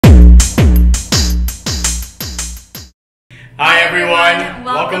Hi everyone,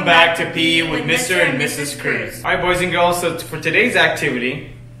 welcome back to PE with Mr. and Mrs. Cruz. Alright boys and girls, so for today's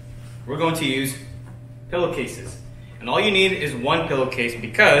activity, we're going to use pillowcases. And all you need is one pillowcase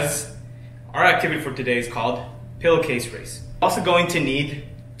because our activity for today is called Pillowcase Race. We're also going to need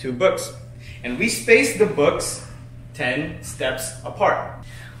 2 books. And we spaced the books 10 steps apart.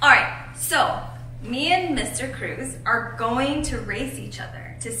 Alright, so me and Mr. Cruz are going to race each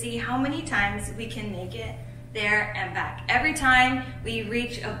other to see how many times we can make it there and back. Every time we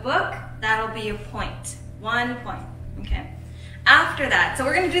reach a book, that'll be a point. 1 point, okay? After that, so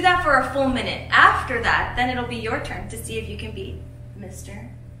we're gonna do that for a full minute. After that, then it'll be your turn to see if you can beat Mr.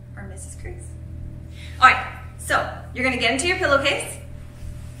 or Mrs. Cruz. All right, so you're gonna get into your pillowcase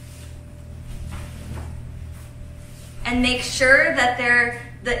and make sure that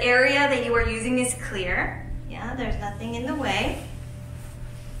the area that you are using is clear. Yeah, there's nothing in the way,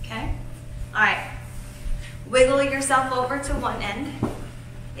 okay? All right. Wiggle yourself over to one end.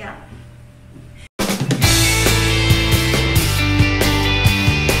 Yeah.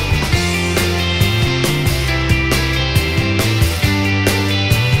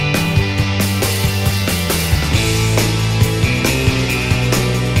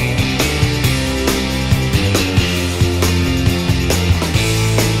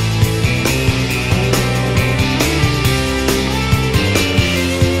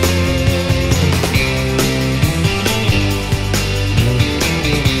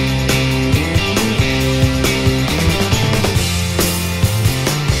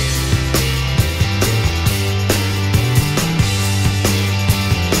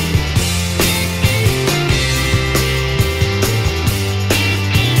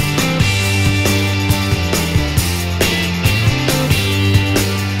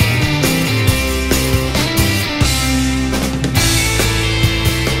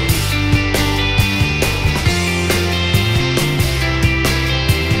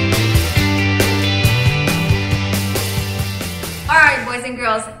 Alright, boys and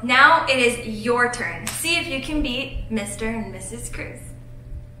girls, now it is your turn. See if you can beat Mr. and Mrs. Cruz.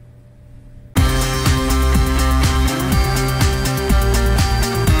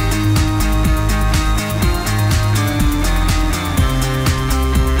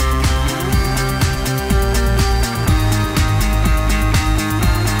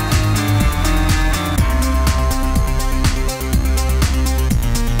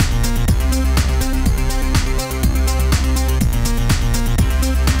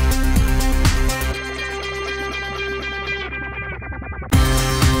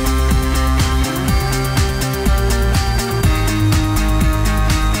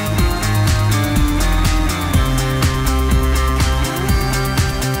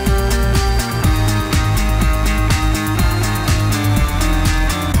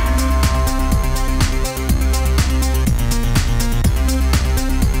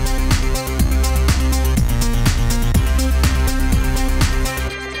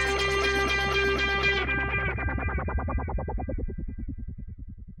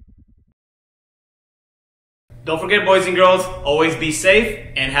 Don't forget boys and girls, always be safe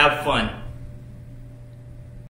and have fun.